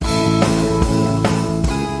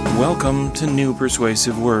Welcome to New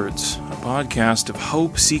Persuasive Words, a podcast of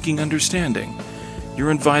hope seeking understanding.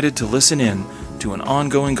 You're invited to listen in to an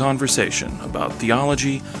ongoing conversation about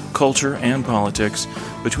theology, culture, and politics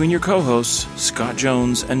between your co-hosts, Scott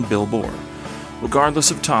Jones and Bill Bohr. Regardless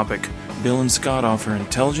of topic, Bill and Scott offer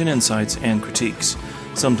intelligent insights and critiques,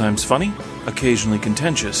 sometimes funny, occasionally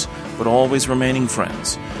contentious, but always remaining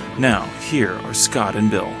friends. Now, here are Scott and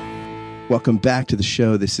Bill. Welcome back to the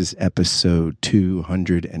show. This is episode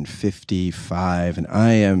 255, and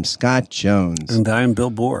I am Scott Jones. And I am Bill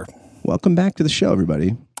Bohr. Welcome back to the show,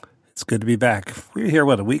 everybody. It's good to be back. We were here,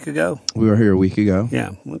 a week ago? We were here a week ago.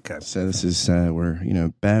 Yeah, okay. So this is, we're,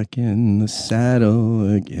 back in the saddle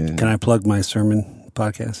again. Can I plug my sermon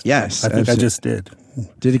podcast? Yes. I think I just did.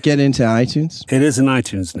 Did it get into iTunes? It is in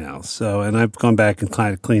iTunes now. So, and I've gone back and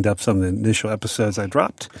kind of cleaned up some of the initial episodes I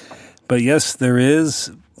dropped. But yes, there is...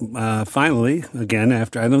 finally, again,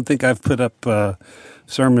 after I don't think I've put up new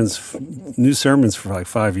sermons for like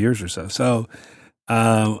 5 years or so. So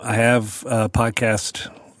I have a podcast,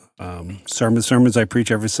 sermons I preach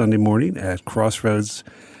every Sunday morning at Crossroads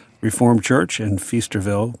Reformed Church in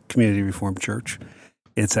Feasterville Community Reformed Church.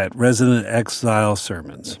 It's at Resident Exile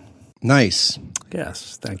Sermons. Nice.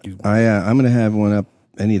 Yes, thank you. I'm going to have one up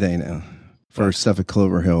any day now. For stuff at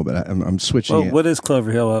Clover Hill, but I'm switching it. What is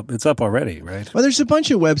Clover Hill up? It's up already, right? Well, there's a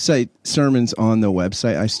bunch of website sermons on the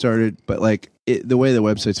website I started, but the way the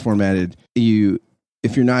website's formatted,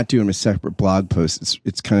 if you're not doing a separate blog post,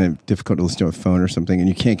 it's kind of difficult to listen to a phone or something, and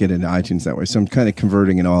you can't get into iTunes that way. So I'm kind of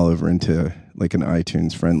converting it all over into like an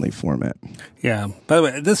iTunes-friendly format. Yeah. By the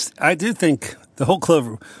way, I do think the whole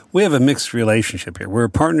Clover, we have a mixed relationship here. We're a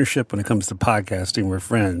partnership when it comes to podcasting. We're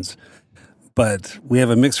friends. But we have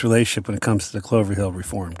a mixed relationship when it comes to the Clover Hill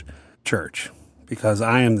Reformed Church because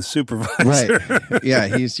I am the supervisor. Right. Yeah,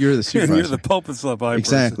 you're the supervisor. And you're the pulpit supply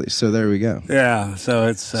Exactly. person. So there we go. Yeah. So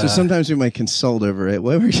it's... So sometimes we might consult over it.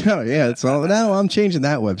 Well, yeah, it's all... No, I'm changing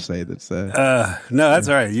that website. That's no, that's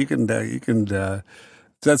all right. You can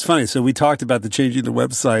that's funny. So we talked about the changing the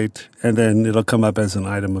website, and then it'll come up as an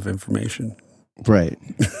item of information. Right.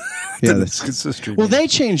 Yeah, that's consistent. Well, they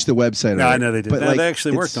changed the website. No, I know they did. But they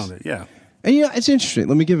actually worked on it. Yeah. And it's interesting.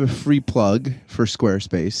 Let me give a free plug for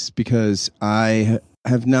Squarespace because I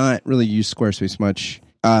have not really used Squarespace much,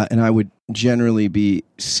 and I would generally be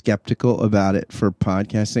skeptical about it for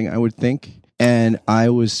podcasting, I would think. And I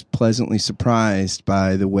was pleasantly surprised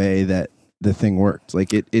by the way that the thing worked.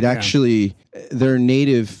 Like it actually, their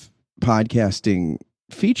native podcasting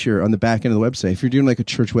feature on the back end of the website, if you're doing like a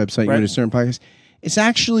church website, you're doing a certain podcast, it's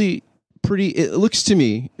actually it looks to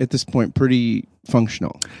me at this point pretty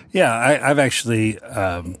functional. Yeah, I've actually,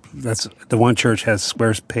 that's the one church has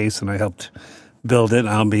Squarespace and I helped build it.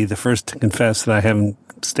 I'll be the first to confess that I haven't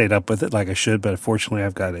stayed up with it like I should, but fortunately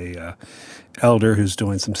I've got a elder who's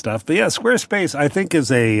doing some stuff. But yeah, Squarespace I think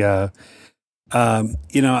is I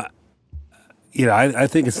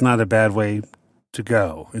think it's not a bad way to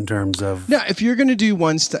go in terms of... No, if you're going to do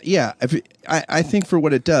one stuff, I think for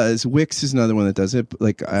what it does, Wix is another one that does it.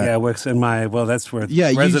 Wix and that's where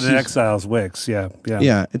Resident Exiles Wix. Yeah.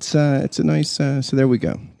 It's a nice. So there we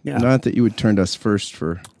go. Yeah. Not that you would turn to us first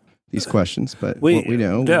for these questions, but what we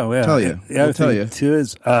know, we'll tell you. Yeah, we'll tell you. Too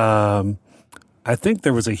is, I think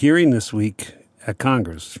there was a hearing this week at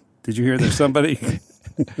Congress. Did you hear there's somebody?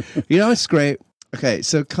 It's great. Okay,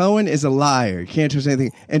 so Cohen is a liar. You can't trust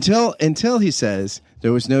anything until he says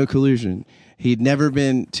there was no collusion. He'd never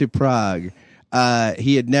been to Prague.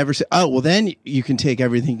 He had never said. Oh, well, then you can take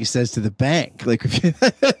everything he says to the bank.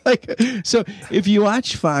 So if you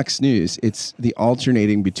watch Fox News, it's the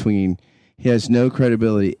alternating between he has no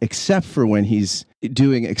credibility except for when he's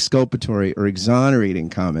doing exculpatory or exonerating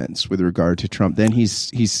comments with regard to Trump. Then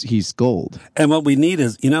he's gold. And what we need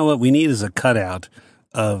is a cutout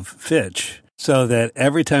of Fitch. So that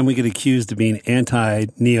every time we get accused of being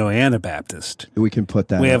anti-neo-Anabaptist, we can put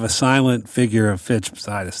that. We have a silent figure of Fitch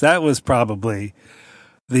beside us. That was probably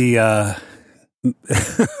the.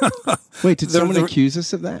 Wait, did someone accuse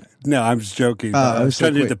us of that? No, I'm just joking. I was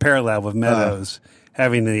trying to do the parallel with Meadows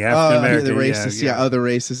having the African American, the racist, the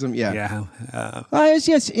racism, yeah.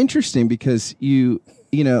 It's interesting because I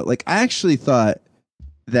actually thought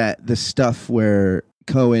that the stuff where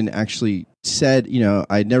Cohen actually said,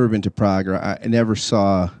 I'd never been to Prague, or I never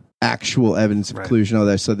saw actual evidence of collusion, all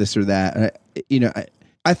that, so this or that.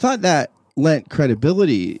 I thought that lent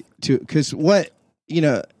credibility to, because he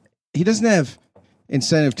doesn't have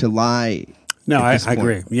incentive to lie. No, I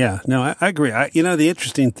agree. Yeah, no, I agree. The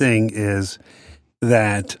interesting thing is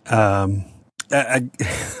that it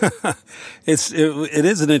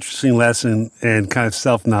is an interesting lesson in kind of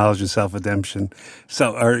self-knowledge and self-redemption.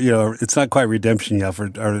 So, or it's not quite redemption yet,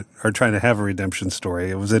 or trying to have a redemption story.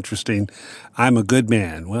 It was interesting. I'm a good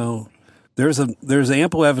man. Well, there's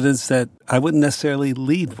ample evidence that I wouldn't necessarily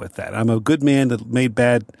lead with that. I'm a good man that made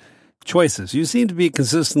bad choices. You seem to be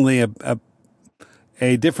consistently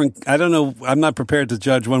a different. I don't know. I'm not prepared to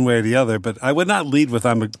judge one way or the other, but I would not lead with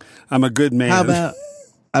I'm a good man. How about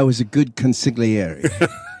I was a good consigliere?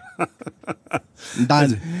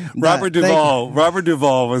 Robert Duvall. Robert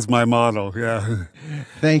Duvall was my model. Yeah.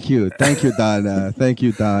 Thank you, Don. Thank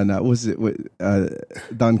you, Don. Was it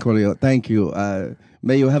Don Corleone? Thank you.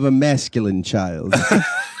 May you have a masculine child.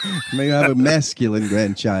 May you have a masculine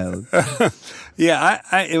grandchild. Yeah,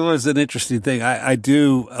 it was an interesting thing. I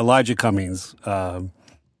do Elijah Cummings.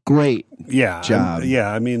 Great job.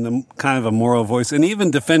 I mean, kind of a moral voice, and even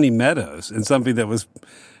defending Meadows and something that was,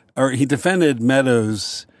 or he defended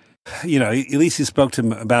Meadows. At least he spoke to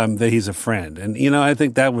him about him that he's a friend, and I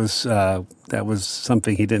think that was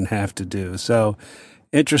something he didn't have to do. So.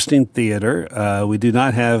 Interesting theater. We do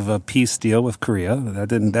not have a peace deal with Korea. That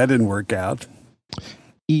didn't work out.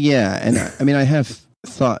 Yeah, and I have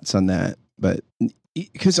thoughts on that, but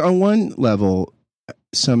because on one level,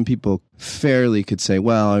 some people fairly could say,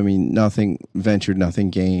 well, I mean, nothing ventured, nothing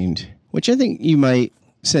gained, which I think you might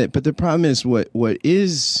say. But the problem is what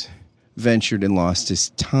is ventured and lost is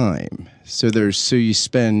time. So you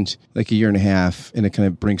spend like a year and a half in a kind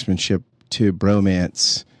of brinksmanship to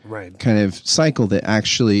bromance. Right. Kind of cycle that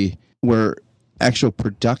actually where actual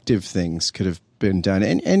productive things could have been done.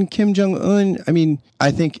 And Kim Jong-un, I mean,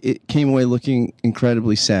 I think it came away looking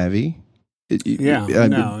incredibly savvy. I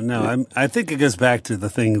think it goes back to the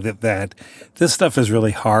thing that this stuff is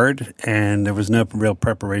really hard and there was no real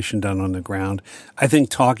preparation done on the ground. I think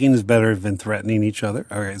talking is better than threatening each other.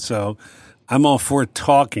 All right, so I'm all for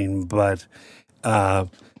talking, but I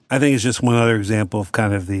think it's just one other example of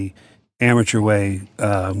kind of the amateur way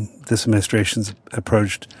this administration's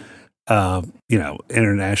approached,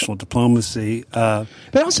 international diplomacy. But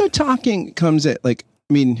also talking comes at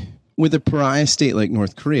with a pariah state like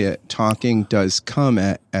North Korea, talking does come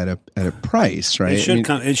at a price, right?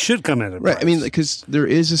 It should come at a price. Right. I mean, because there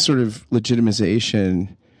is a sort of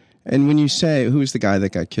legitimization. And when you say, who's the guy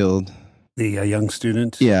that got killed? The young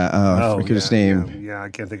student? Yeah. I forget his name. Yeah, I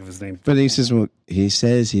can't think of his name. But he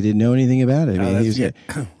says he didn't know anything about it.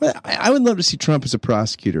 I would love to see Trump as a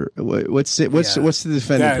prosecutor. What's the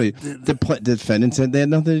defendant plea? The defendant said they had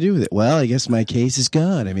nothing to do with it. Well, I guess my case is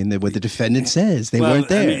gone. I mean, what the defendant says, they weren't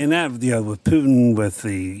there. And that, with Putin, with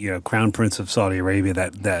the Crown Prince of Saudi Arabia,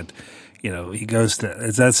 that he goes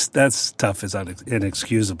to, that's tough, is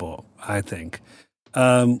inexcusable, I think.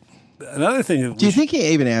 Another thing. Do you think he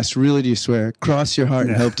even asked, really, do you swear? Cross your heart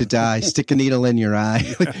and hope to die. Stick a needle in your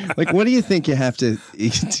eye. like, what do you think you have to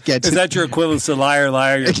get to? Is that your equivalent to liar,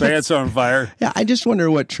 liar, your pants are on fire? Yeah, I just wonder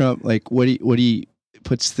what Trump, what he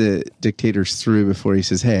puts the dictators through before he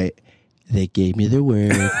says, hey, they gave me their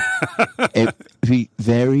word. Putin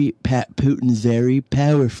very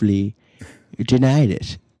powerfully denied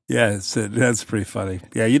it. Yeah, that's pretty funny.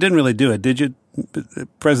 Yeah, you didn't really do it, did you?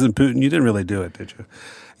 President Putin, you didn't really do it, did you?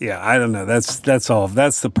 Yeah, I don't know. That's all.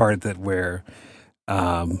 That's the part that where,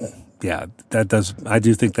 that does. I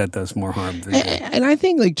do think that does more harm than good. And I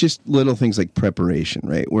think just little things like preparation,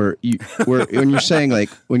 right? When you're saying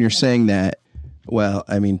that, well,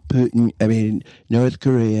 I mean, North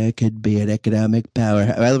Korea could be an economic power.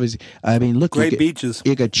 Look, great beaches.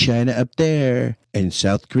 You got China up there and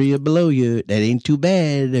South Korea below you. That ain't too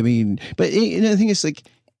bad. I mean, but the thing is,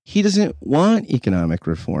 he doesn't want economic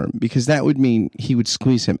reform because that would mean he would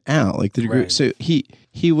squeeze him out. Right. So he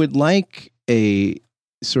would like a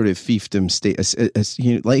sort of fiefdom state.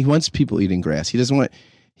 He wants people eating grass.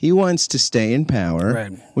 He wants to stay in power,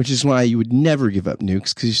 right. Which is why you would never give up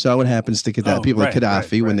nukes because you saw what happens to people like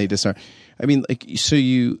Gaddafi when they disarm. I mean, so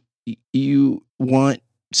you want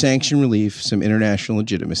sanction relief, some international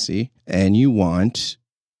legitimacy, and you want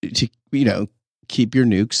to keep your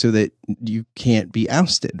nukes so that you can't be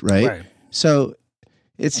ousted, right? So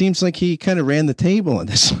it seems like he kind of ran the table on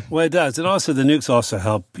this one. Well, it does. And also the nukes also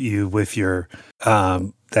help you with your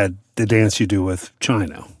the dance you do with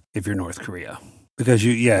China if you're North Korea, because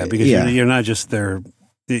you're not just their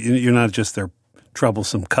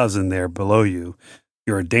troublesome cousin there below you.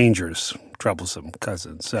 You're a dangerous troublesome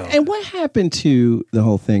cousin. So, and what happened to the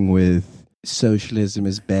whole thing with socialism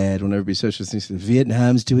is bad. We'll never be socialist. And he said,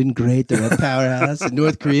 Vietnam's doing great. They're a powerhouse. And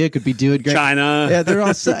North Korea could be doing great. China. Yeah, they're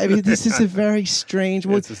all. I mean, this is a very strange.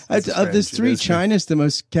 Of the three, China's the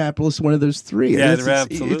most capitalist one of those three. Yeah, they're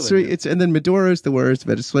absolutely. And then Maduro's the worst.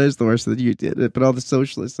 Venezuela's the worst. But all the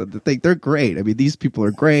socialists, they're great. I mean, these people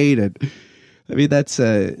are great. And I mean, that's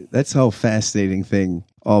a whole fascinating thing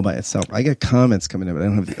all by itself. I got comments coming in, but I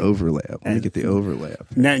don't have the overlay up. Let me get the overlay up.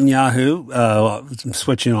 Netanyahu,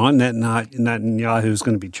 switching on, Netanyahu is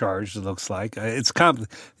going to be charged, it looks like. The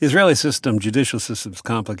Israeli judicial system is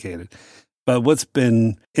complicated. But what's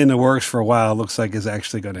been in the works for a while looks like is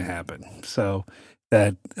actually going to happen. So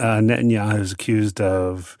that Netanyahu is accused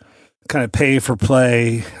of kind of pay for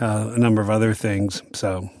play, a number of other things.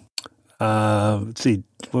 So let's see.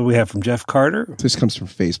 What do we have from Jeff Carter? This comes from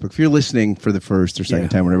Facebook. If you're listening for the first or second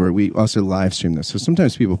time, whatever, we also live stream this. So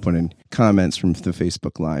sometimes people put in comments from the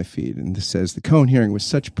Facebook live feed, and this says, the Cohen hearing was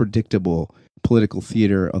such predictable political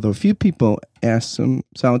theater, although a few people asked some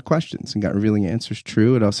solid questions and got revealing answers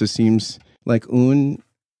true. It also seems like Un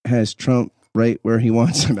has Trump right where he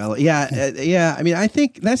wants him. Yeah. I mean, I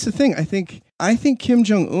think that's the thing. I think Kim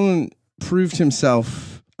Jong-un proved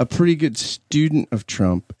himself a pretty good student of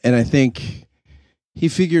Trump, and I think he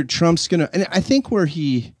figured Trump's going to, and I think where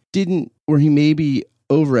he maybe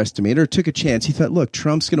overestimated or took a chance, he thought, look,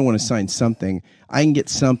 Trump's going to want to sign something. I can get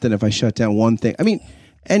something if I shut down one thing. I mean,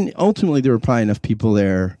 and ultimately there were probably enough people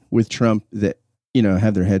there with Trump that,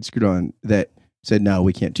 have their heads screwed on that said, no,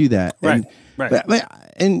 we can't do that. Right.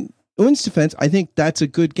 But in Un's defense, I think that's a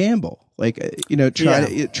good gamble. Like,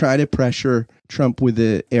 try to pressure Trump with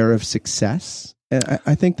the air of success. And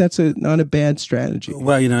I think that's not a bad strategy.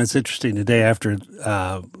 Well, it's interesting. The day after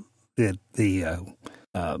the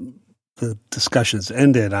discussions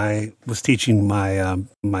ended, I was teaching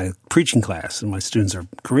my preaching class, and my students are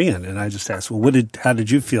Korean. And I just asked, well, how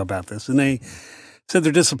did you feel about this? And they said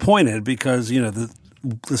they're disappointed because the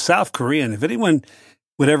South Korean, if anyone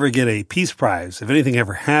would ever get a peace prize, if anything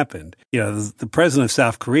ever happened, the president of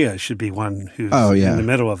South Korea should be one who's in the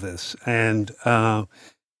middle of this. And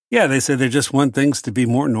they said they just want things to be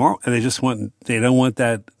more normal, and they don't want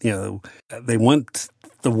that, they want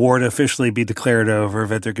the war to officially be declared over,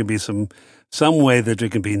 that there can be some way that there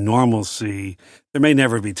can be normalcy. There may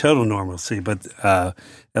never be total normalcy, but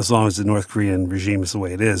as long as the North Korean regime is the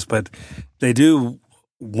way it is. But they do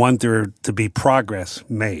want there to be progress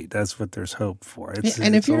made. That's what there's hope for. It's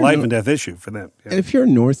a life and death issue for them. Yeah. And if you're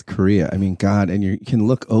North Korea, I mean, God, and you can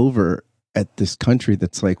look over at this country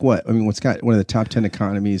that's like what? I mean, what's got one of the top 10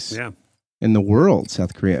 economies in the world,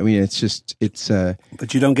 South Korea. I mean,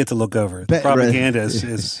 but you don't get to look over. The propaganda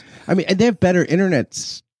is. I mean, and they have better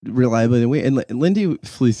internet reliability than we. And Lindy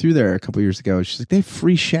flew through there a couple of years ago. She's like, they have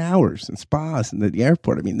free showers and spas in the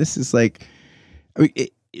airport. I mean, this is like,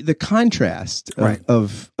 the contrast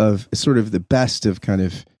of sort of the best of kind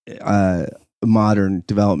of modern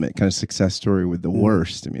development kind of success story with the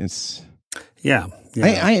worst. I mean, it's. Yeah.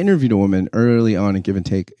 I interviewed a woman early on in Give and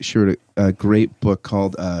Take. She wrote a great book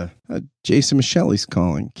called Jason Michelli's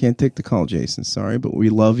Calling. Can't take the call, Jason. Sorry, but we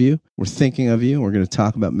love you. We're thinking of you. We're going to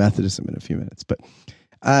talk about Methodism in a few minutes. But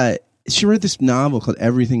she wrote this novel called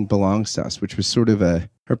Everything Belongs to Us, which was sort of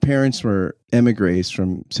her parents were emigres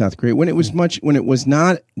from South Korea when it was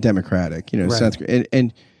not democratic, South Korea.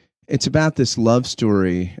 And it's about this love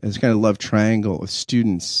story, this kind of love triangle of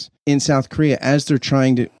students in South Korea as they're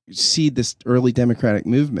trying to seed this early democratic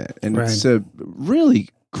movement. And it's a really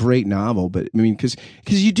great novel. But I mean, because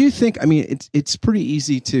you do think, I mean, it's pretty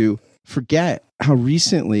easy to forget how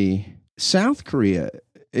recently South Korea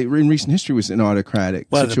in recent history was an autocratic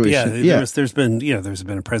situation. There's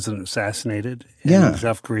been a president assassinated in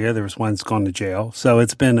South Korea. There was one that's gone to jail. So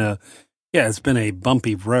it's been a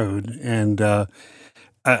bumpy road. And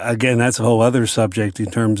again, that's a whole other subject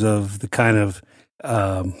in terms of the kind of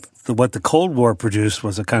what the Cold War produced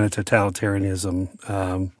was a kind of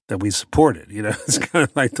totalitarianism that we supported. It's kind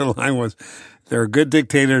of like the line was, there are good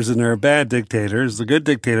dictators and there are bad dictators. The good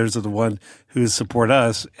dictators are the ones who support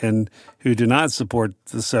us and who do not support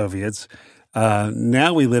the Soviets.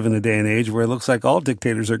 Now we live in a day and age where it looks like all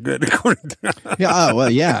dictators are good, according to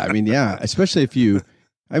especially if you.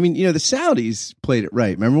 I mean, the Saudis played it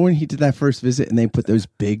right. Remember when he did that first visit and they put those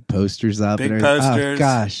big posters up? Big posters. Oh,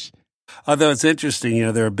 gosh. Although it's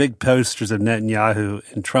interesting, there are big posters of Netanyahu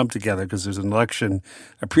and Trump together because there's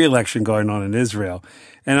a pre-election going on in Israel.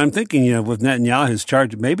 And I'm thinking, with Netanyahu's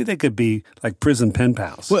charge, maybe they could be like prison pen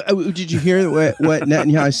pals. Well, did you hear what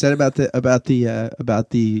Netanyahu said about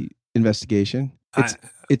the investigation?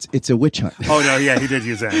 It's a witch hunt. Oh no, yeah, he did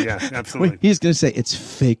use that. Yeah, absolutely. He's going to say it's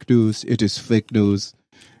fake news. It is fake news.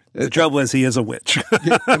 The trouble is he is a witch.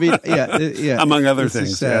 I mean, yeah. Among other This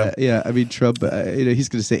is, things. yeah. I mean, Trump. He's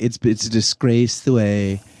going to say it's a disgrace the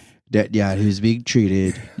way that he's being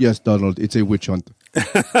treated. Yes, Donald, it's a witch hunt.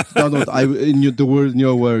 Donald, in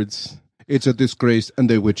your words, it's a disgrace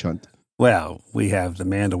and a witch hunt. Well, we have the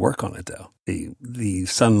man to work on it, though. The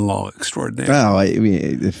son-in-law extraordinaire. Oh, I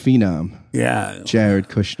mean, the phenom. Yeah. Jared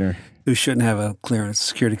Kushner. Who shouldn't have a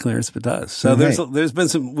security clearance, but does. So Right. there's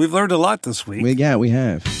been we've learned a lot this week. We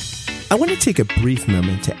have. I want to take a brief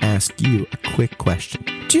moment to ask you a quick question.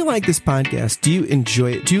 Do you like this podcast? Do you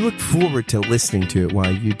enjoy it? Do you look forward to listening to it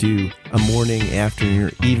while you do a morning, afternoon,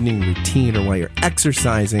 or evening routine, or while you're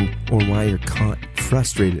exercising, or while you're caught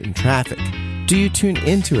frustrated in traffic? Do you tune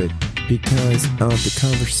into it because of the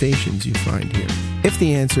conversations you find here? If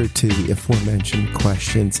the answer to the aforementioned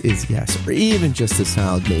questions is yes, or even just a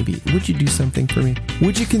solid maybe, would you do something for me?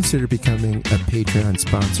 Would you consider becoming a Patreon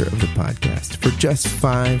sponsor of the podcast for just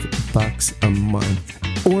 $5 a month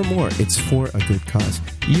or more? It's for a good cause.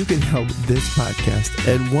 You can help this podcast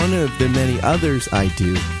and one of the many others I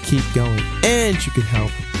do keep going, and you can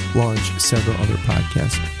help launch several other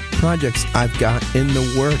podcast projects I've got in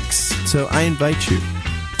the works. So I invite you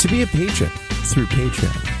to be a patron through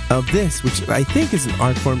Patreon of this, which I think is an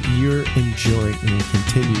art form you're enjoying and will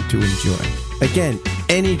continue to enjoy. Again,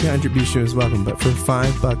 any contribution is welcome, but for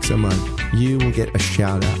 $5 a month, you will get a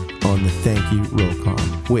shout out on the thank you roll call,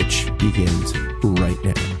 which begins right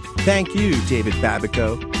now. Thank you, David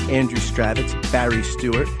Babico, Andrew Stravitz, Barry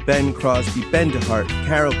Stewart, Ben Crosby, Ben DeHart,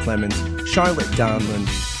 Carol Clemens, Charlotte Donlin,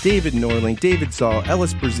 David Norling, David Zoll,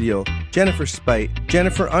 Ellis Brazil, Jennifer Spite,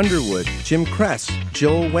 Jennifer Underwood, Jim Kress,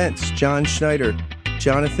 Joel Wentz, John Schneider,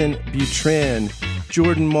 Jonathan Butran,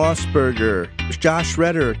 Jordan Mossberger, Josh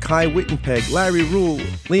Redder, Kai Wittenpeg, Larry Rule,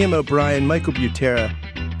 Liam O'Brien, Michael Butera,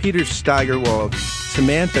 Peter Steigerwald,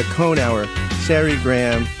 Samantha Konauer, Sari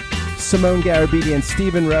Graham, Simone Garabedian,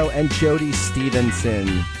 Stephen Rowe, and Jody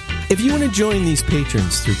Stevenson. If you want to join these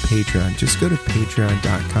patrons through Patreon, just go to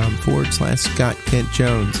patreon.com/Scott Kent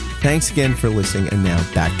Jones. Thanks again for listening, and now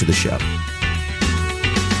back to the show.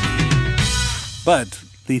 But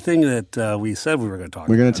the thing that we said we were going to talk about.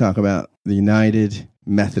 We're going to talk about the United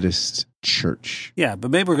Methodist Church. Yeah, but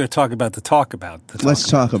maybe we're going to talk about the talk about the talk. Let's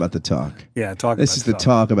talk about the talk. Yeah, talk This about is the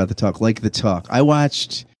talk about the talk, like the talk. I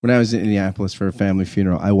watched, when I was in Indianapolis for a family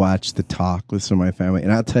funeral, I watched the talk with some of my family,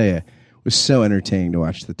 and I'll tell you, it was so entertaining to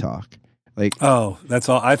watch the talk. Like, oh, that's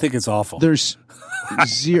all. I think it's awful. There's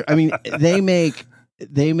zero. I mean, they make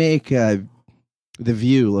The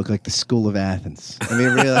View look like the School of Athens. I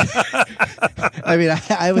mean, really. I mean,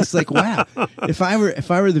 I was like, wow. If I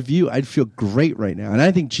were The View, I'd feel great right now. And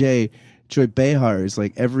I think Joy Behar is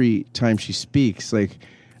like, every time she speaks, like,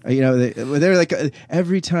 you know, they're like,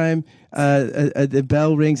 every time the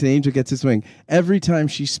bell rings, an angel gets his wing. Every time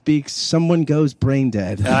she speaks, someone goes brain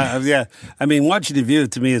dead. Yeah, I mean, watching The View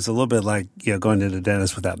to me is a little bit like, you know, going to the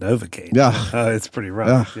dentist without Novocaine. Yeah, it's pretty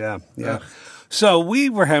rough. Yeah. So we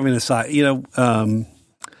were having a side, you know.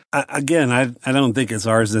 I don't think it's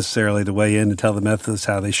ours necessarily to weigh in and tell the Methodists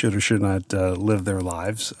how they should or should not live their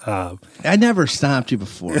lives. I never stopped you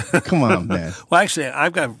before. Come on, man. Well, actually,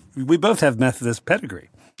 we both have Methodist pedigree.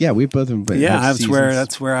 Yeah, we both have. Yeah, that's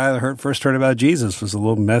where I first heard about Jesus, was a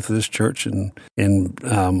little Methodist church in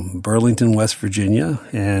Burlington, West Virginia,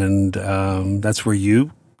 and that's where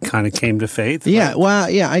you kind of came to faith. Yeah, right? well,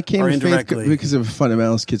 yeah, I came to faith indirectly. because of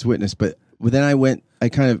Fundamentalist Kids Witness, but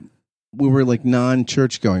then we were like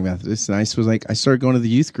non-church going Methodists, and I started going to the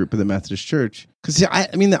youth group of the Methodist Church. Because,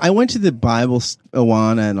 I went to the Bible,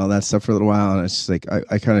 Awana, and all that stuff for a little while, and it's just like,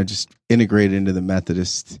 I kind of just integrated into the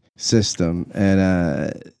Methodist system,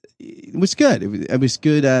 and it was good. It was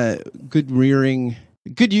good, good rearing,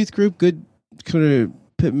 good youth group, good kind of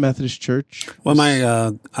Methodist church. Well,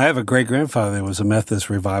 I have a great-grandfather that was a Methodist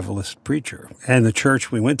revivalist preacher, and the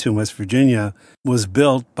church we went to in West Virginia was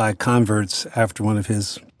built by converts after one of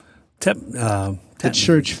his the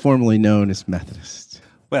church formerly known as Methodist.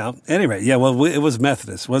 Well, anyway, yeah, well, it was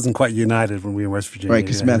Methodist. It wasn't quite United when we were in West Virginia. Right,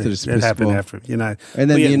 because Methodist it happened after United. And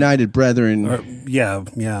then the United Brethren. Yeah.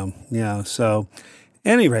 So,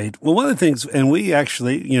 at any rate, well, one of the things, and we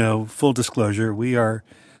actually, you know, full disclosure, we are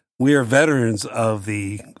veterans of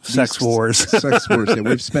the sex wars. Sex wars, yeah.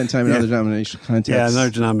 We've spent time in other denominational contexts. Yeah, another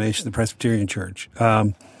denomination, the Presbyterian Church.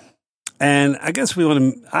 And I guess we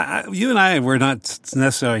want to, you and I were not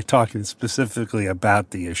necessarily talking specifically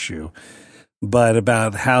about the issue, but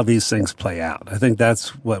about how these things play out. I think that's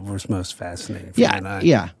what was most fascinating for you and I.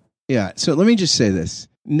 Yeah. So let me just say this.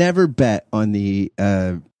 Never bet on the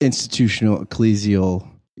institutional ecclesial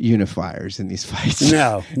unifiers in these fights.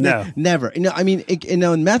 No. Never. I mean,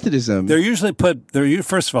 in Methodism, They're usually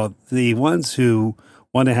first of all, the ones who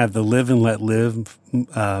want to have the live and let live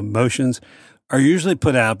motions are usually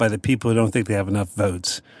put out by the people who don't think they have enough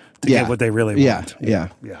votes to get what they really want. Yeah.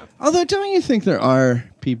 Although, don't you think there are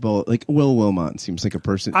people like Will Wilmot seems like a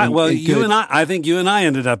person? I think you and I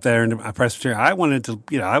ended up there in a Presbyterian. I wanted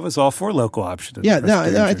to, I was all for local option.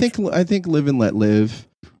 I think live and let live,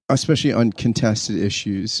 especially on contested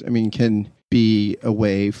issues, I mean, can be a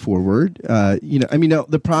way forward.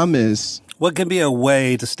 The problem is, what can be a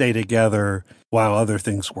way to stay together while other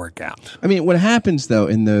things work out? I mean, what happens though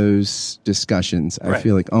in those discussions, I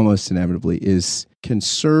feel like almost inevitably, is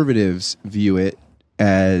conservatives view it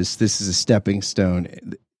as this is a stepping stone.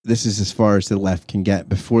 This is as far as the left can get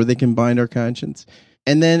before they can bind our conscience.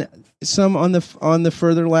 And then some on the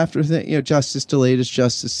further left are saying, justice delayed is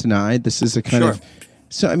justice denied. This is a kind of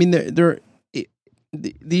so. I mean,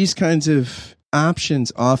 these kinds of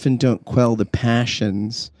options often don't quell the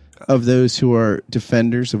passions of those who are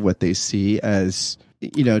defenders of what they see as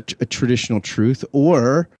a traditional truth,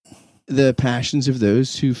 or the passions of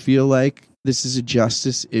those who feel like this is a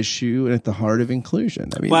justice issue and at the heart of inclusion.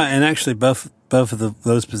 I mean, well, and actually, both of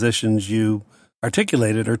those positions you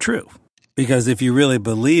articulated are true, because if you really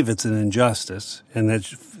believe it's an injustice and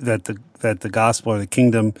that the gospel or the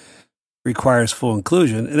kingdom requires full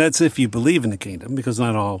inclusion, and that's if you believe in the kingdom, because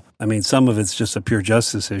not all. I mean, some of it's just a pure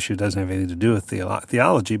justice issue; it doesn't have anything to do with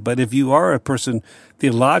theology. But if you are a person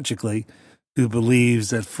theologically who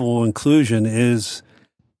believes that full inclusion is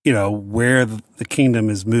where the kingdom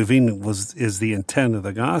is moving is the intent of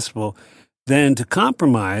the gospel, then to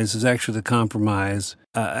compromise is actually to compromise.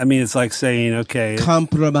 It's like saying, okay,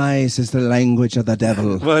 compromise is the language of the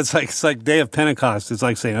devil. Well, it's like Day of Pentecost. It's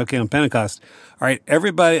like saying, okay, on Pentecost, all right,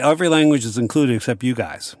 every language is included except you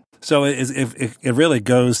guys. So it really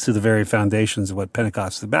goes to the very foundations of what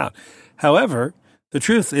Pentecost is about. However, the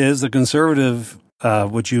truth is the conservative,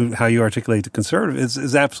 how you articulate the conservative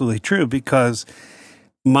is absolutely true, because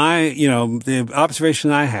the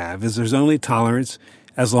observation I have is there's only tolerance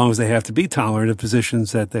as long as they have to be tolerant of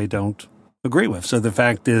positions that they don't agree with. So the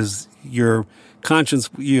fact is, your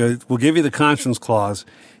conscience, we'll give you the conscience clause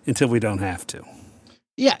until we don't have to.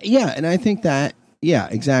 Yeah, and I think that,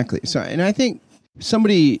 exactly. So, and I think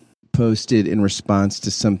somebody posted in response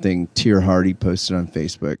to something Tier Hardy posted on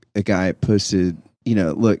Facebook. A guy posted,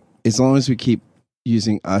 look, as long as we keep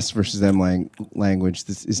using us versus them language,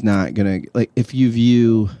 this is not going to, if you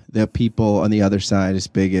view the people on the other side as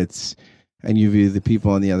bigots and you view the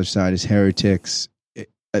people on the other side as heretics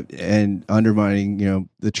and undermining,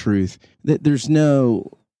 the truth, that there's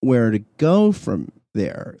nowhere to go from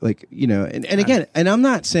there. Again, and I'm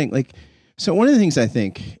not saying so one of the things I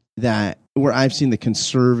think that where I've seen the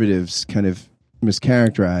conservatives kind of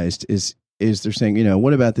mischaracterized is they're saying,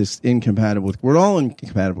 what about this we're all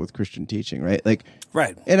incompatible with Christian teaching, right?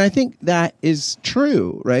 Right. And I think that is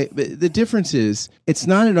true, right? But the difference is it's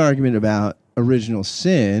not an argument about original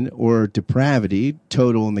sin or depravity,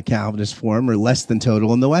 total in the Calvinist form or less than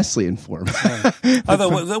total in the Wesleyan form.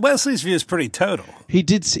 Although the Wesley's view is pretty total. He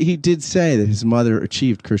did say that his mother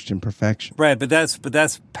achieved Christian perfection. Right, but that's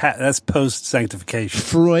post sanctification.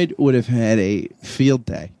 Freud would have had a field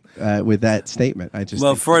day with that statement.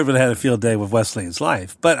 Freud would have had a field day with Wesleyan's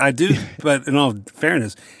life, but but in all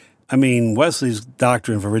fairness, I mean, Wesley's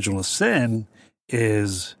doctrine of original sin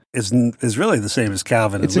is really the same as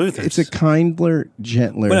Calvin and Luther's. It's a kindler,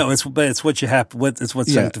 gentler. Well, no, it's what you have. It's what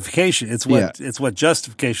sanctification. It's what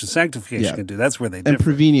justification, sanctification can do. That's where they differ. And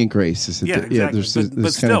prevenient grace is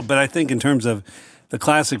exactly. But I think in terms of the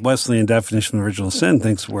classic Wesleyan definition of original sin,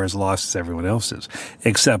 thinks we're as lost as everyone else is,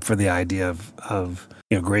 except for the idea of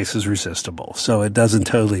grace is resistible. So it doesn't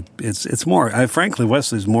totally. It's more. Frankly,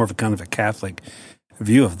 Wesley's more of a kind of a Catholic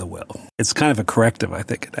view of the will. It's kind of a corrective, I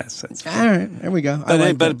think, in that sense. All right, there we go.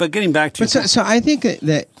 But getting back to so I think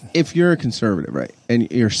that if you're a conservative, right,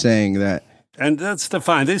 and you're saying that, and that's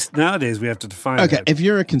defined. Nowadays, we have to define. Okay, that. If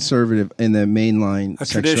you're a conservative in the mainline,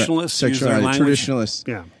 traditionalist,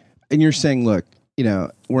 yeah, and you're saying, look,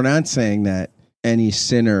 we're not saying that any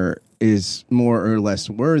sinner is more or less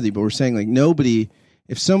worthy, but we're saying nobody,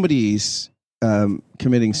 if somebody's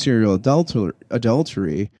committing serial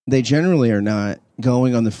adultery, they generally are not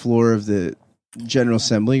going on the floor of the General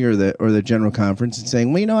Assembly or the General Conference and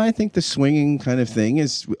saying, well, I think the swinging kind of thing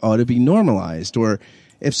ought to be normalized. Or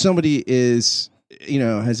if somebody is,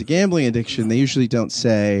 has a gambling addiction, they usually don't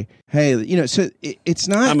say, hey, so it's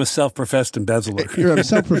not. I'm a self-professed embezzler. You're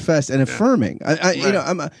self-professed and affirming.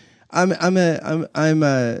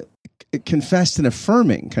 confessed and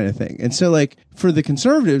affirming kind of thing. And so, like, for the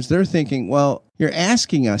conservatives, they're thinking, well, you're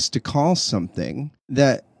asking us to call something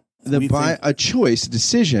that a choice, a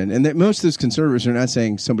decision, and that most of those conservatives are not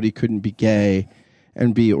saying somebody couldn't be gay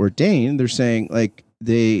and be ordained. They're saying, like,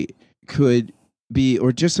 they could be,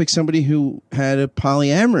 or just like somebody who had a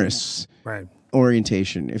polyamorous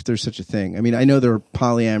orientation, if there's such a thing. I mean, I know there are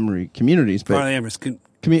polyamory communities, but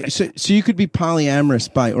so you could be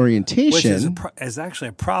polyamorous by orientation, which is actually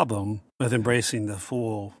a problem with embracing the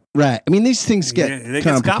full. Right. I mean, these things get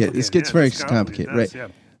complicated. It gets very complicated, right? Yeah.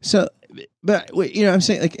 So, but you know, I'm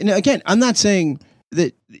saying, like, again, I'm not saying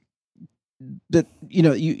that you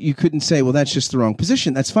know you couldn't say, well, that's just the wrong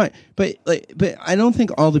position. That's fine, but I don't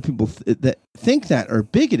think all the people that think that are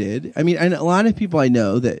bigoted. I mean, a lot of people I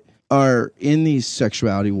know that are in these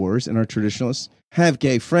sexuality wars and are traditionalists have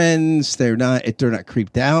gay friends. They're not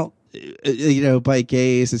creeped out, you know, by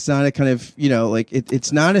gays. It's not a kind of, you know, like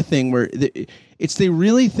it's not a thing where they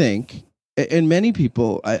really think, and many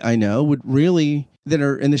people I know would really, that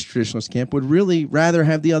are in this traditionalist camp, would really rather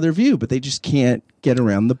have the other view, but they just can't get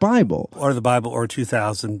around the Bible. Or the Bible, or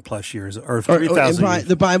 2,000 plus years, or 3,000 years.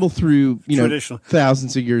 The Bible through, you know,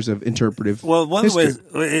 thousands of years of interpretive one history.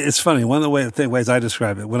 of the ways, it's funny, one of the ways I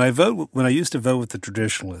describe it, when I used to vote with the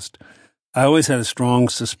traditionalist, I always had a strong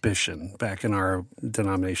suspicion, back in our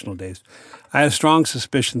denominational days, I had a strong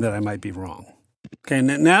suspicion that I might be wrong. Okay,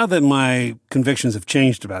 now that my convictions have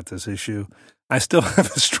changed about this issue, I still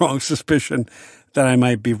have a strong suspicion that I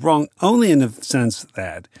might be wrong, only in the sense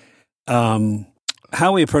that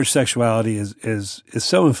how we approach sexuality is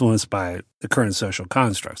so influenced by the current social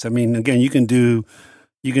constructs. I mean, again, you can do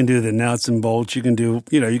the nuts and bolts, you can do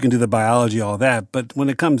the biology, all that, but when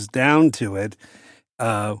it comes down to it,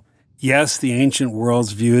 yes, the ancient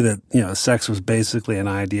world's view that, you know, sex was basically an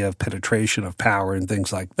idea of penetration of power and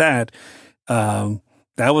things like that. That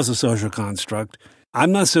was a social construct.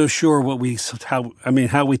 I'm not so sure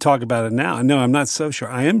how we talk about it now. No, I'm not so sure.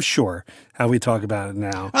 I am sure how we talk about it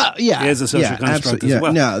now is a social construct as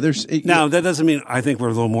well. No, that doesn't mean I think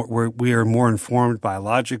we are more informed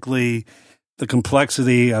biologically. The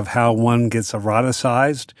complexity of how one gets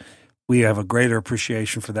eroticized, we have a greater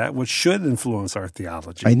appreciation for that, which should influence our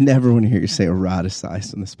theology. I never want to hear you say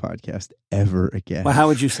eroticized on this podcast ever again. Well, how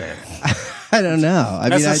would you say it? I don't know.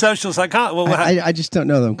 That's a social psychology. Well, I just don't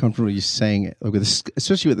know that I'm comfortable with you saying it, like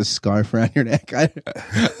especially with a scarf around your neck. I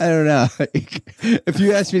don't know. If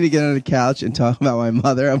you ask me to get on the couch and talk about my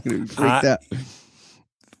mother, I'm going to be freaked out.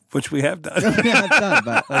 Which we have done.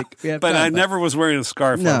 But I never was wearing a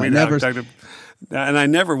scarf. No, never. And I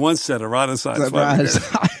never once said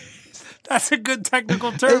eroticized. That's a good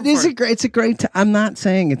technical term. It's a great. I'm not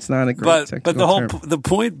saying it's not a great technical term. But the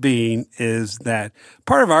point being is that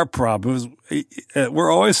part of our problem is we're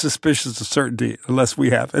always suspicious of certainty unless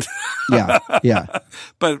we have it. Yeah.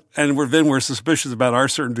 And we're suspicious about our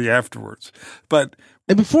certainty afterwards. And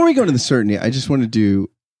before we go to the certainty, I just want to do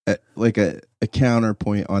a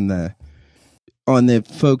counterpoint on the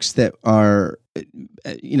folks that are,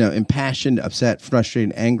 you know, impassioned, upset,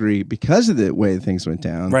 frustrated, angry because of the way things went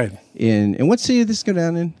down. Right. In what city did this go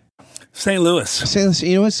down in? St. Louis. St. Louis.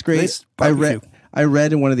 You know what's great? I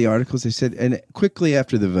read in one of the articles, they said, and quickly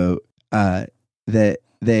after the vote, that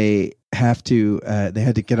they had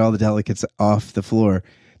to get all the delegates off the floor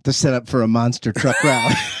to set up for a monster truck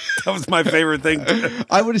rally. That was my favorite thing.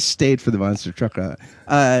 I would have stayed for the monster truck rally.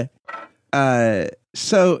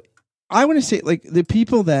 So I want to say, like, the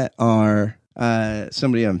people that are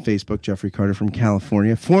somebody on Facebook, Jeffrey Carter from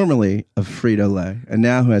California, formerly of Frito-Lay, and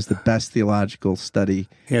now who has the best theological study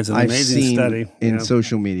he has an I've amazing seen study in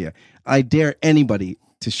social media. I dare anybody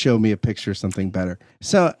to show me a picture of something better.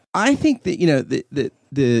 So I think that, you know,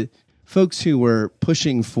 the folks who were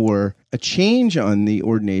pushing for a change on the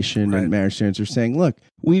ordination and marriage standards are saying, look,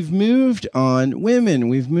 we've moved on women,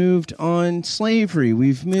 we've moved on slavery,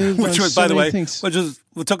 we've moved on so many things. Which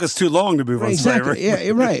took us too long to move on slavery.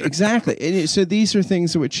 Yeah, right, exactly. And so these are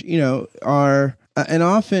things which, you know, are, and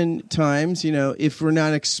oftentimes, you know, if we're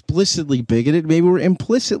not explicitly bigoted, maybe we're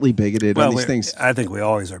implicitly bigoted on these things. I think we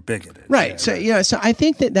always are bigoted. Right. So I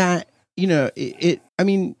think that, you know, I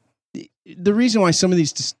mean, the reason why some of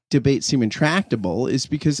these debates seem intractable is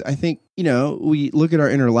because I think, you know, we look at our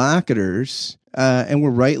interlocutors and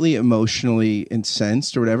we're rightly emotionally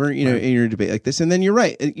incensed or whatever, you know, in your debate like this. And then you're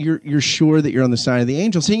right. You're sure that you're on the side of the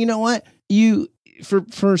angel, saying, you know what, because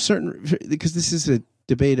this is a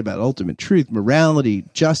debate about ultimate truth, morality,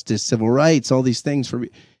 justice, civil rights, all these things.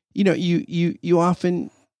 You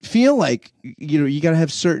often feel like, you got to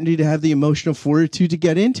have certainty to have the emotional fortitude to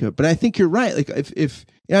get into it. But I think you're right. Like if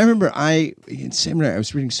I remember in seminary, I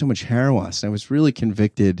was reading so much Harawas, and I was really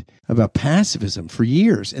convicted about pacifism for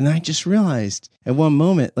years. And I just realized at one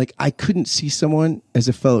moment, like, I couldn't see someone as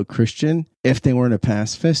a fellow Christian if they weren't a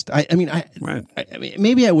pacifist. I mean,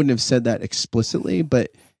 maybe I wouldn't have said that explicitly,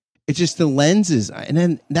 but it's just the lenses. And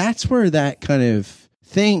then that's where that kind of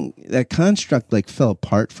thing, that construct, like, fell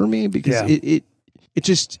apart for me, because it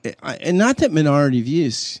just, and not that minority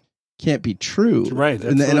views can't be true, right?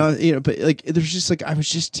 But like, there's just like, I was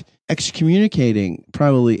just excommunicating,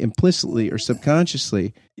 probably implicitly or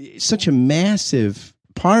subconsciously, such a massive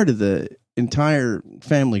part of the entire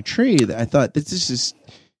family tree that I thought that this is,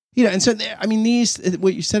 and so I mean,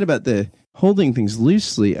 what you said about the holding things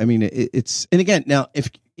loosely, I mean, it's, and again, now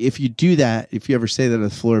if you do that, if you ever say that on the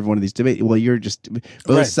floor of one of these debates, well, you're just,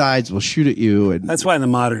 both sides will shoot at you, and that's why the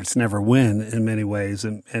moderates never win in many ways,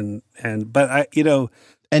 but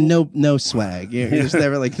and no swag. There's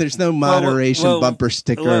never like, there's no moderation bumper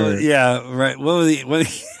sticker. Right.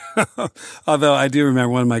 Although I do remember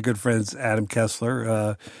one of my good friends, Adam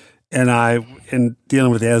Kessler, and I, in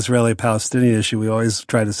dealing with the Israeli-Palestinian issue, we always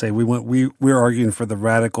try to say we're arguing for the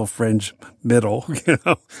radical fringe middle,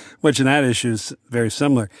 which in that issue is very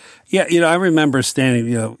similar. Yeah, I remember standing,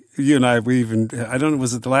 you and I, I don't know,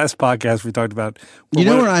 was it the last podcast we talked about?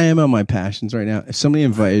 Where I am on my passions right now? If somebody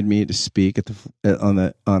invited me to speak on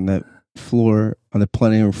the floor, on the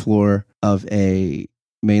plenary floor of a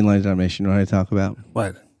mainline denomination, what I talk about?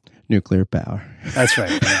 What? Nuclear power. That's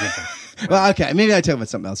right. Well, okay, maybe I talk about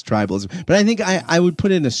something else, tribalism. But I think I would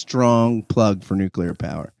put in a strong plug for nuclear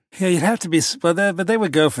power. Yeah, you'd have to be, but they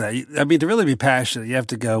would go for that. I mean, to really be passionate, you have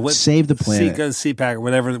to go. Save the planet. Go to CPAC or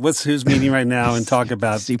whatever. Who's meeting right now and talk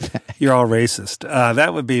about you're all racist.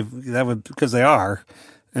 That would because they are,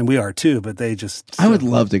 and we are too. But they just. I would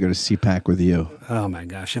love to go to CPAC with you. Oh my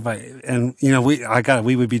gosh!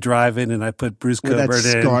 We would be driving, and I put Bruce Coburn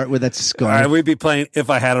in with that scarf. We'd be playing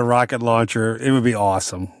 "If I Had a Rocket Launcher." It would be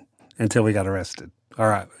awesome until we got arrested. All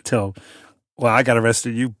right, Well, I got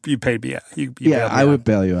arrested. You paid me out. I would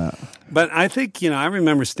bail you out. But I think, I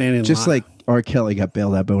remember standing just like R. Kelly got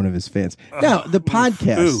bailed out by one of his fans. Now, the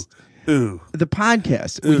podcast. The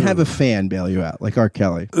podcast. We have a fan bail you out, like R.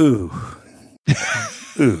 Kelly. Ooh.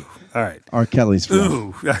 All right. R. Kelly's friend.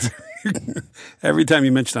 Ooh. Every time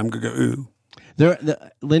you mention it, I'm going to go, ooh.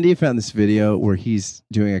 Lindy found this video where he's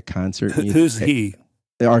doing a concert. Who's he?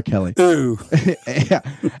 R. Kelly. Ooh. Yeah.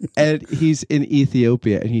 And he's in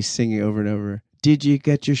Ethiopia, and he's singing over and over, "Did you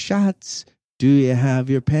get your shots? Do you have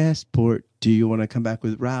your passport? Do you want to come back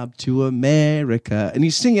with Rob to America?" And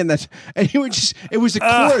he's singing that, and it was a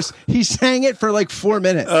chorus. He sang it for like 4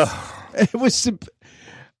 minutes. It was,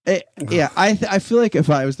 I feel like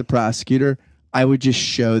if I was the prosecutor, I would just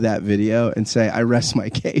show that video and say, "I rest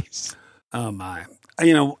my case." Oh my.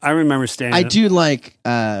 I remember standing. I do like,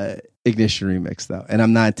 Ignition Remix though, and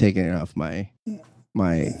I'm not taking it off my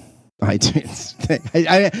iTunes thing.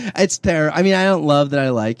 It's terrible. I mean, I don't love that I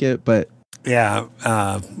like it, but yeah.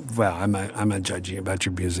 Well, I'm not judging about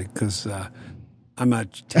your music because I'm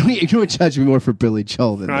not. I mean, you would judge me more for Billy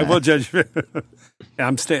Joel than I that. will judge you.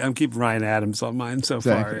 I'm keeping Ryan Adams on mine so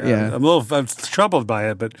far. Yeah. I'm troubled by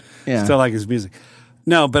it, but still like his music.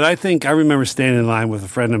 No, but I remember standing in line with a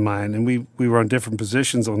friend of mine, and we were on different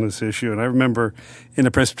positions on this issue. And I remember in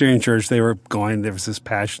the Presbyterian Church, there was this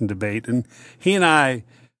passion debate, and he and I,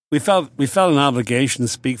 we felt an obligation to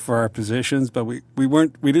speak for our positions, but we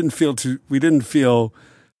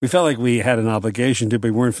felt like we had an obligation to, but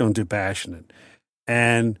we weren't feeling too passionate.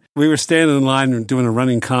 And we were standing in line and doing a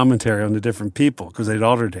running commentary on the different people because they'd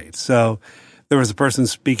alternate. So there was a person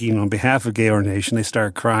speaking on behalf of Gay Ordination. They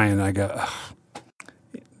started crying, and I go, "Oh,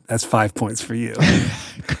 that's 5 points for you."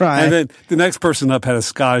 Cry. And then the next person up had a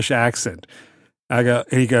Scottish accent.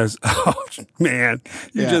 He goes, "Oh man,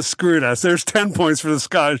 you just screwed us. There's 10 points for the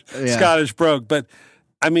Scottish brogue." But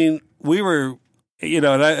I mean, we were, and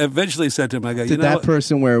I eventually said to him, I go, "Did that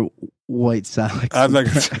person wear white socks?" I'm like,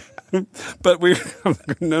 but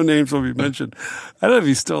no names will be mentioned. I don't know if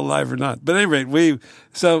he's still alive or not. But at any rate,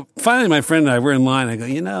 so finally my friend and I were in line. I go,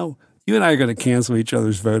 you and I are going to cancel each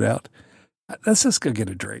other's vote out. Let's just go get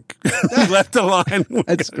a drink. We left the line.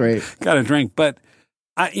 That's great. Got a drink. But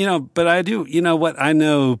I do, I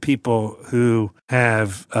know people who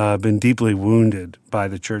have been deeply wounded by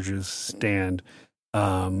the church's stand.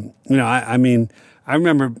 I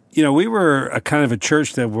remember, we were a kind of a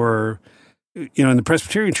church that were, in the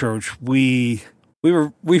Presbyterian Church, we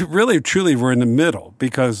really truly were in the middle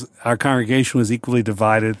because our congregation was equally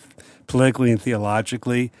divided politically and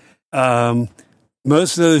theologically.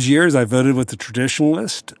 most of those years, I voted with the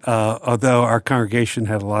traditionalist, although our congregation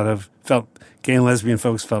had felt gay and lesbian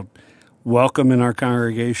folks felt welcome in our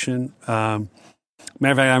congregation. Matter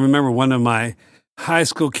of fact, I remember one of my high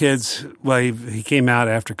school kids, he came out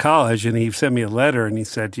after college and he sent me a letter and he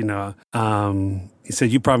said, you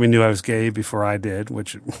probably knew I was gay before I did,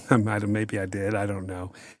 which maybe I did, I don't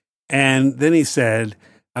know. And then he said,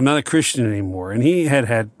 I'm not a Christian anymore. And he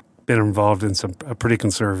had been involved in a pretty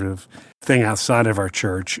conservative thing outside of our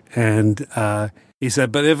church. And he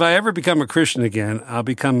said, but if I ever become a Christian again, I'll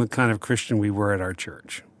become the kind of Christian we were at our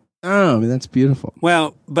church. Oh, I mean, that's beautiful.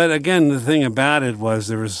 Well, but again, the thing about it was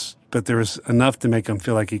there was enough to make him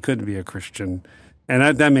feel like he couldn't be a Christian.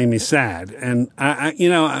 And that made me sad. And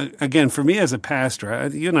again, for me as a pastor,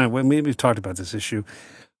 you and I, we've talked about this issue.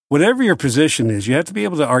 Whatever your position is, you have to be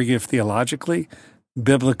able to argue theologically,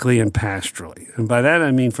 biblically, and pastorally. And by that,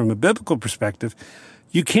 I mean, from a biblical perspective,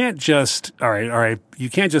 you can't just, you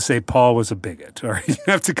can't just say Paul was a bigot. All right, you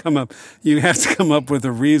have to come up with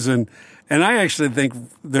a reason. And I actually think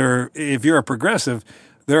if you're a progressive,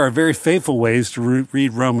 there are very faithful ways to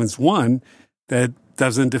read Romans 1 that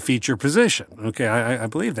doesn't defeat your position. Okay, I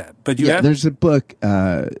believe that. But there's a book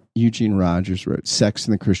Eugene Rogers wrote, "Sex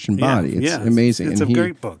in the Christian Body." It's amazing. It's a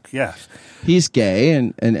great book. Yes, he's gay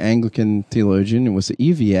and an Anglican theologian. It was an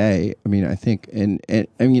EVA. I mean, I think,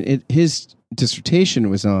 his dissertation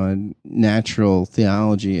was on natural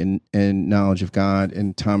theology and knowledge of God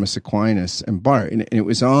and Thomas Aquinas and Barth, and it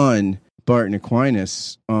was on Barth and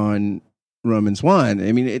Aquinas on Romans 1.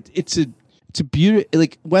 I mean, it's a beautiful,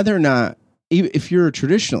 like, whether or not, if you're a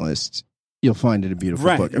traditionalist, you'll find it a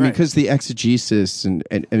beautiful book. I mean, because the exegesis and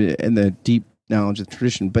the deep knowledge of the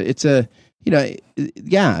tradition. But it's I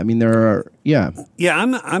mean, there are, Yeah,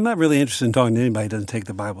 I'm not really interested in talking to anybody who doesn't take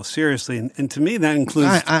the Bible seriously. And to me, that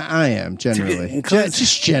includes... I am, generally.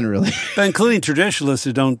 Just generally. But including traditionalists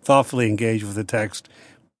who don't thoughtfully engage with the text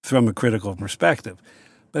from a critical perspective.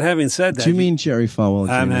 But having said that... Do you mean Jerry Falwell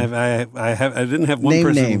Jr.? I didn't have one Name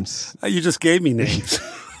person... names. You just gave me names.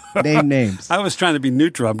 Name names. I was trying to be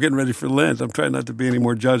neutral. I'm getting ready for Lent. I'm trying not to be any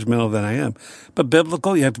more judgmental than I am. But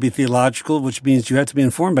biblical, you have to be theological, which means you have to be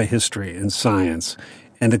informed by history and science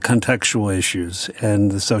and the contextual issues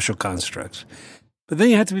and the social constructs. But then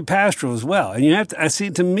you have to be pastoral as well. And you have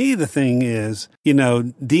to, to me, the thing is,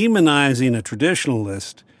 demonizing a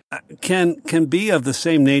traditionalist can be of the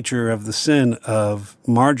same nature of the sin of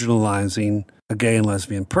marginalizing a gay and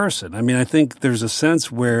lesbian person. I mean, I think there's a sense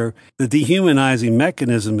where the dehumanizing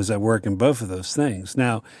mechanism is at work in both of those things.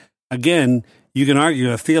 Now, again, you can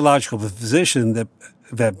argue a theological position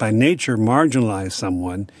that by nature marginalize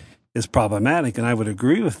someone is problematic, and I would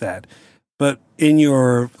agree with that. But in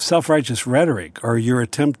your self-righteous rhetoric or your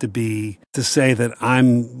attempt to say that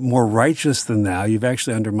I'm more righteous than thou, you've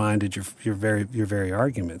actually undermined your very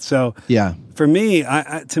argument. So, yeah, for me,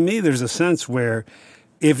 to me, there's a sense where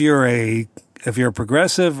if you're a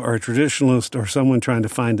progressive or a traditionalist or someone trying to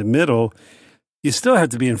find a middle, you still have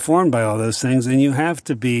to be informed by all those things, and you have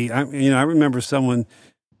to be. I remember someone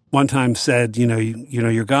one time said,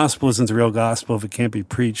 your gospel isn't the real gospel if it can't be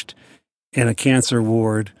preached in a cancer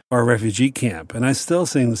ward or a refugee camp. And I still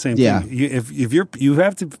say the same thing. You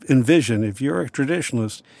have to envision, if you're a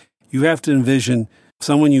traditionalist, you have to envision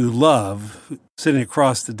someone you love sitting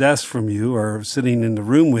across the desk from you or sitting in the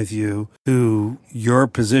room with you who your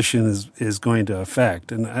position is going to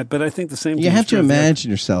affect. But I think the same thing. You have to imagine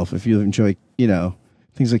yourself, if you enjoy,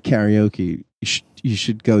 things like karaoke, you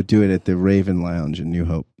should go do it at the Raven Lounge in New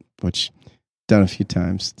Hope, which I've done a few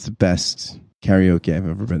times. It's the best karaoke I've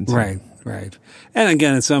ever been to. Right. And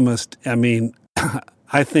again, it's almost,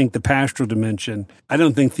 I think the pastoral dimension, I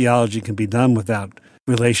don't think theology can be done without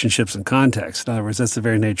relationships and context. In other words, that's the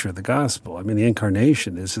very nature of the gospel. I mean, the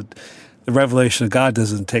incarnation is that the revelation of God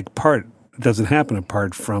doesn't happen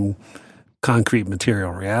apart from concrete material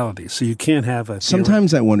reality. So you can't have a...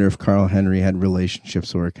 Sometimes I wonder if Carl Henry had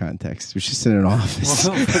relationships or context. He was just in an office.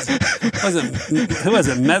 Well, who was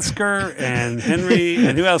it? Metzger and Henry,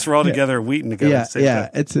 and who else were all together at Wheaton together? Yeah.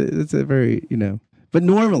 It's a very, But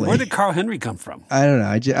normally... Where did Carl Henry come from? I don't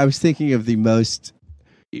know. I was thinking of the most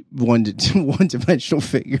one-dimensional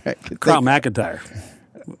figure I could Carl think. McIntyre.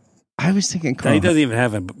 I was thinking Carl... No, he doesn't even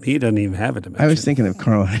have a dimension. I was thinking of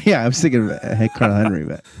Carl... Yeah, I was thinking of Carl Henry,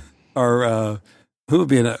 but... Or who would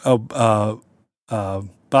be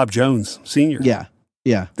Bob Jones Sr.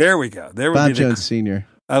 Yeah. There we go. Bob Jones Sr.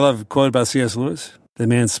 I love a quote about C.S. Lewis. The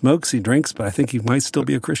man smokes, he drinks, but I think he might still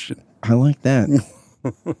be a Christian. I like that.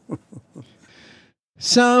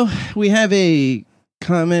 So we have a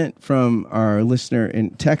comment from our listener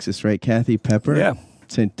in Texas, right? Kathy Pepper. Yeah.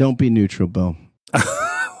 Saying, don't be neutral, Bill.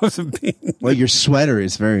 wasn't being. Well, your sweater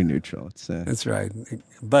is very neutral. That's right.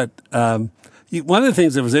 But one of the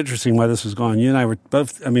things that was interesting while this was going on, you and I were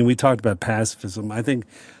both, we talked about pacifism. I think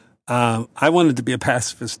I wanted to be a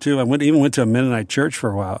pacifist too. I even went to a Mennonite church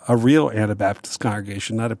for a while, a real Anabaptist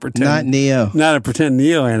congregation, not a pretend neo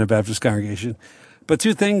Anabaptist congregation. But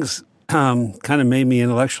two things kind of made me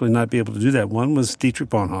intellectually not be able to do that. One was Dietrich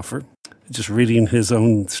Bonhoeffer, just reading his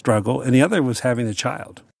own struggle, and the other was having a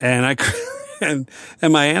child. And and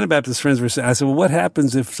my Anabaptist friends were saying, I said, well, what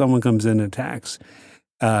happens if someone comes in and attacks?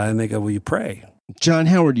 And they go, well, you pray. John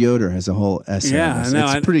Howard Yoder has a whole essay. Yeah, on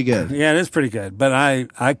this. It's pretty good. Yeah, it is pretty good. But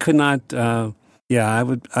I could not. I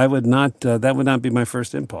would not. That would not be my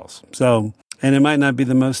first impulse. So, and it might not be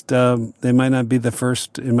the most. It might not be the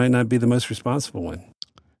first. It might not be the most responsible one.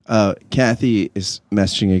 Kathy is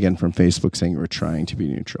messaging again from Facebook saying we're trying to be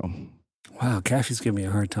neutral. Wow, Kathy's giving me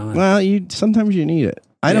a hard time. Well, sometimes you need it.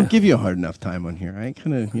 I don't give you a hard enough time on here. I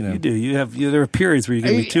kind of, You do. There are periods where you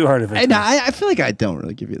give me too hard of a time. I feel like I don't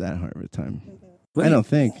really give you that hard of a time. Well, I don't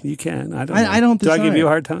think. You can. I don't. I don't. Do I give you a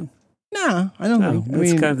hard time? No, I don't think.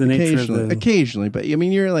 It's kind of the nature of the... Occasionally, but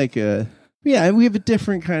you're like we have a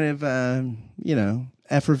different kind of,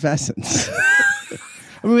 effervescence.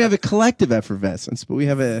 We have a collective effervescence, but we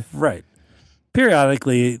have a... Right.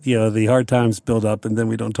 Periodically, the hard times build up, and then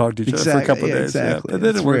we don't talk to each other for a couple of days. Exactly. Yeah, but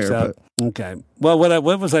then it works out. Okay. Well,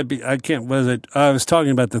 what was I? I can't. Was it? I was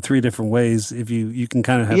talking about the three different ways. If you can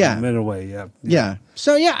kind of have a middle way. Yeah.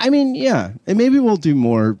 So and maybe we'll do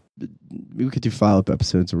more. We could do follow-up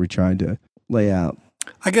episodes where we try to lay out.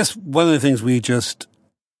 I guess one of the things we just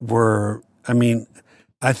were.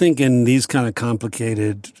 I think in these kind of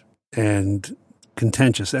complicated and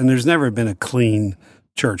contentious, and there's never been a clean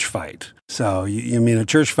church fight. So,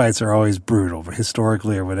 church fights are always brutal,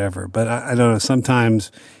 historically or whatever. But I don't know. Sometimes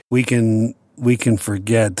we can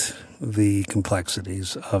forget the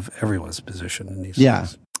complexities of everyone's position in these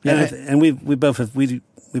things. And we both have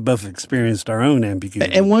experienced our own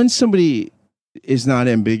ambiguity. And once somebody is not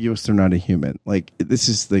ambiguous, they're not a human. Like this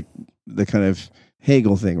is the kind of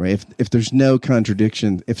Hegel thing, right? If there's no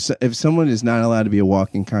contradiction, if someone is not allowed to be a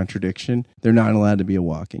walking contradiction, they're not allowed to be a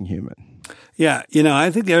walking human. Yeah,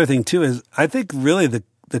 I think the other thing too is I think really the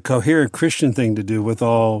coherent Christian thing to do with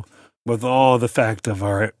all the fact of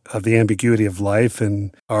the ambiguity of life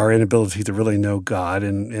and our inability to really know God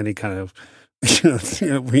and any kind of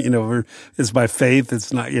it's by faith.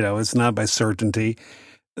 It's not it's not by certainty.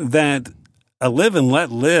 That a live and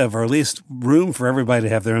let live, or at least room for everybody to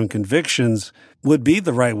have their own convictions, would be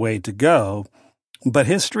the right way to go. But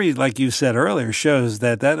history, like you said earlier, shows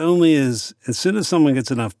that only is as soon as someone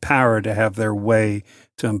gets enough power to have their way,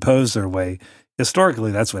 to impose their way.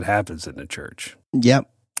 Historically, that's what happens in the church. Yep.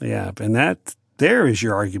 Yeah, and there is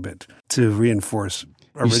your argument to reinforce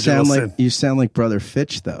original sin. You sound like Brother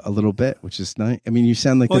Fitch, though, a little bit, which is nice. You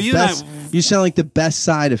sound like you sound like the best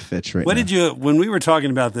side of Fitch right now. When we were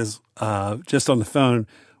talking about this just on the phone,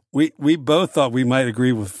 we both thought we might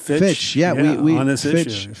agree with Fitch. We on this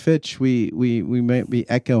issue. Fitch, we might be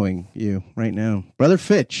echoing you right now, Brother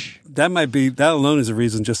Fitch. That alone is a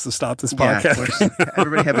reason just to stop this podcast. Yeah,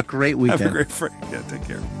 everybody have a great weekend. Have a great take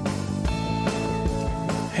care.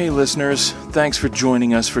 Hey listeners, thanks for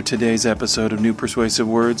joining us for today's episode of New Persuasive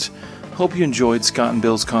Words. Hope you enjoyed Scott and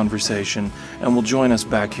Bill's conversation and will join us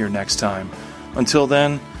back here next time. Until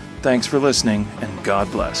then, thanks for listening and God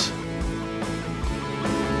bless.